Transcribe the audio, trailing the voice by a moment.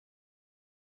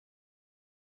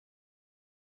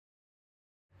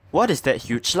What is that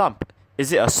huge lump?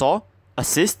 Is it a sore? A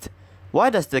cyst? Why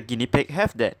does the guinea pig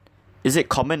have that? Is it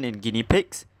common in guinea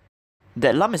pigs?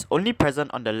 That lump is only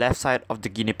present on the left side of the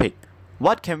guinea pig.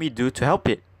 What can we do to help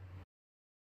it?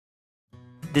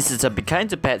 This is a Be Kind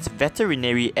to Pets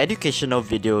veterinary educational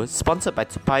video sponsored by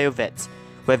Toa Vets,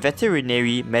 where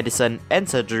veterinary, medicine and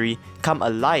surgery come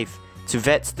alive to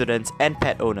vet students and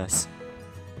pet owners.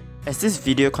 As this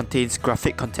video contains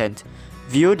graphic content,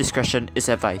 viewer discretion is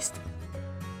advised.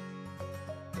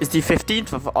 It's the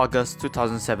 15th of August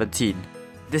 2017.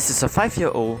 This is a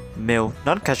 5-year-old male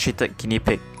non-castrated guinea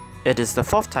pig. It is the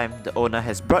 4th time the owner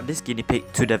has brought this guinea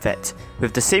pig to the vet,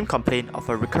 with the same complaint of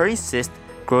a recurring cyst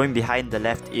growing behind the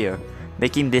left ear,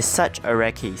 making this such a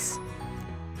rare case.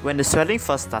 When the swelling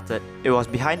first started, it was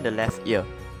behind the left ear.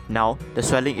 Now, the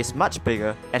swelling is much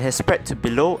bigger and has spread to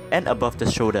below and above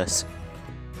the shoulders.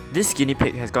 This guinea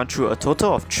pig has gone through a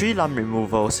total of 3 lump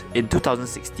removals in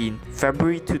 2016,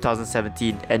 February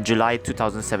 2017 and July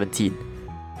 2017.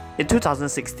 In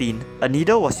 2016, a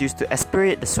needle was used to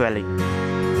aspirate the swelling.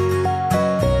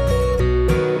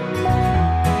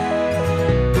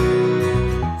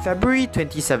 February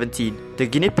 2017, the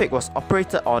guinea pig was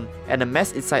operated on and a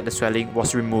mass inside the swelling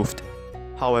was removed.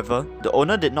 However, the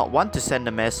owner did not want to send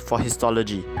the mass for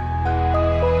histology.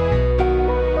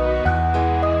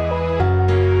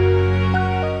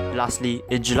 Lastly,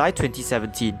 in July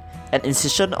 2017, an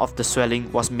incision of the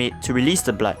swelling was made to release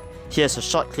the blood. Here's a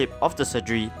short clip of the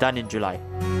surgery done in July.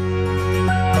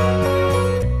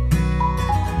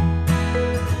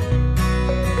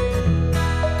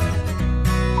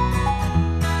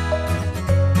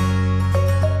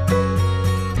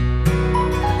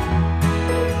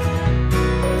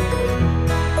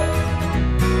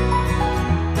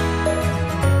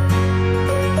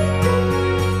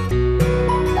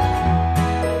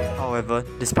 However,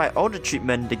 despite all the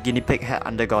treatment the guinea pig had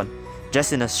undergone,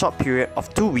 just in a short period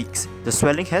of 2 weeks, the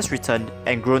swelling has returned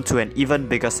and grown to an even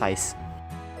bigger size.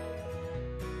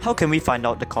 How can we find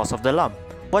out the cause of the lump?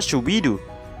 What should we do?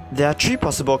 There are 3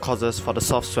 possible causes for the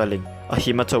soft swelling: a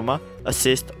haematoma, a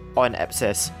cyst, or an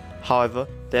abscess. However,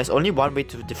 there is only one way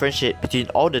to differentiate between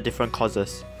all the different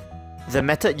causes. The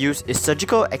method used is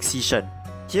surgical excision.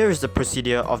 Here is the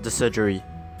procedure of the surgery.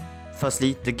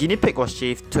 Firstly, the guinea pig was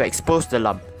shaved to expose the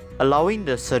lump, allowing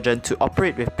the surgeon to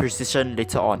operate with precision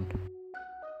later on.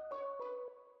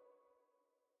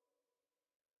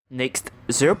 Next,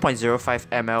 0.05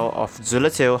 ml of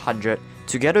Zulatil 100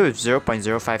 together with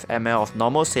 0.05 ml of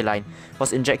normal saline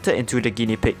was injected into the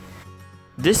guinea pig.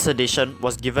 This sedation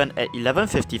was given at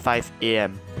 11:55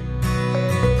 am.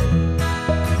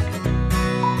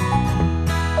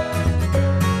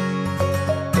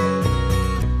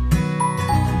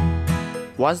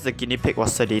 Once the guinea pig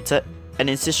was sedated, an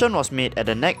incision was made at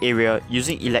the neck area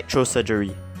using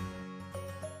electrosurgery.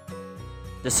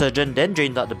 The surgeon then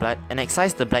drained out the blood and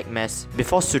excised the black mass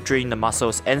before suturing the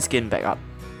muscles and skin back up.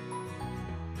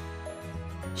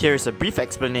 Here is a brief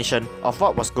explanation of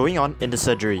what was going on in the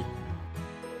surgery.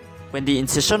 When the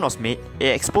incision was made,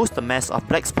 it exposed the mass of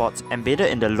black spots embedded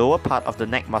in the lower part of the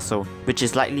neck muscle, which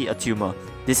is likely a tumour.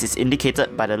 This is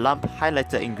indicated by the lump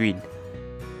highlighted in green.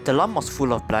 The lump was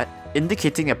full of blood,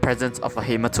 indicating a presence of a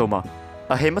haematoma.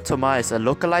 A haematoma is a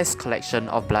localized collection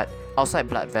of blood outside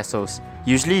blood vessels,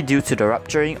 usually due to the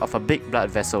rupturing of a big blood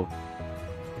vessel.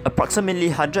 Approximately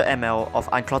 100 ml of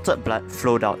unclotted blood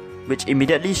flowed out, which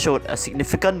immediately showed a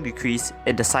significant decrease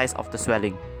in the size of the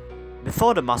swelling.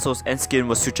 Before the muscles and skin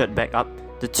were sutured back up,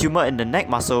 the tumour in the neck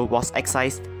muscle was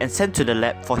excised and sent to the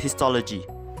lab for histology.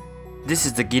 This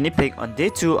is the guinea pig on day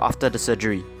 2 after the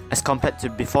surgery. As compared to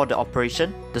before the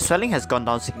operation, the swelling has gone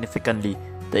down significantly.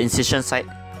 The incision site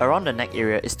around the neck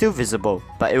area is still visible,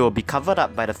 but it will be covered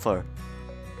up by the fur.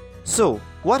 So,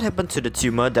 what happened to the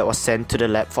tumour that was sent to the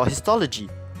lab for histology?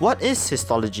 What is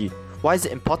histology? Why is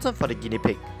it important for the guinea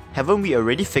pig? Haven't we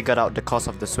already figured out the cause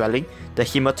of the swelling, the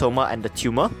haematoma and the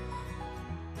tumour?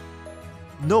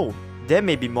 No, there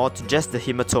may be more to just the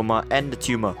haematoma and the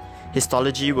tumour.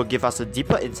 Histology will give us a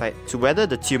deeper insight to whether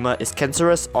the tumour is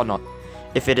cancerous or not.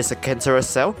 If it is a cancerous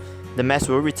cell, the mass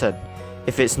will return.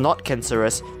 If it's not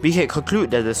cancerous, we can conclude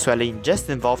that the swelling just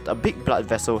involved a big blood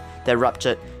vessel that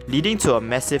ruptured, leading to a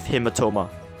massive haematoma.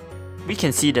 We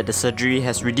can see that the surgery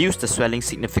has reduced the swelling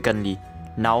significantly.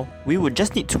 Now, we would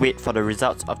just need to wait for the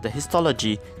results of the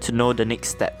histology to know the next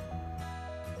step.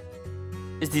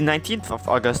 It's the 19th of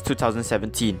August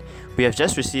 2017. We have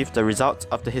just received the results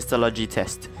of the histology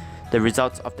test. The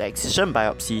results of the excision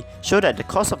biopsy show that the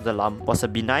cause of the lump was a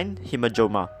benign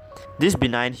haemangioma. This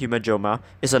benign haemangioma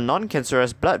is a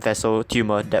non-cancerous blood vessel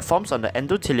tumour that forms on the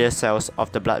endothelial cells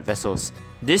of the blood vessels.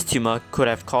 This tumour could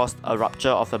have caused a rupture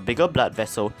of a bigger blood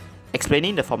vessel,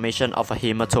 explaining the formation of a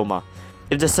haemangioma.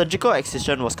 If the surgical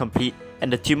excision was complete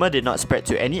and the tumour did not spread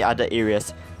to any other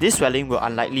areas, this swelling will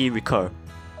unlikely recur.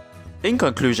 In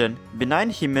conclusion,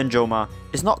 benign haemangioma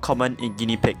is not common in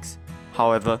guinea pigs.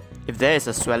 However, if there is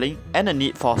a swelling and a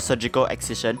need for surgical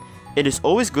excision, it is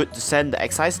always good to send the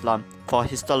excised lump for a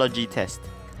histology test.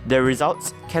 The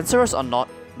results, cancerous or not,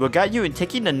 will guide you in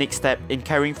taking the next step in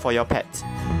caring for your pets.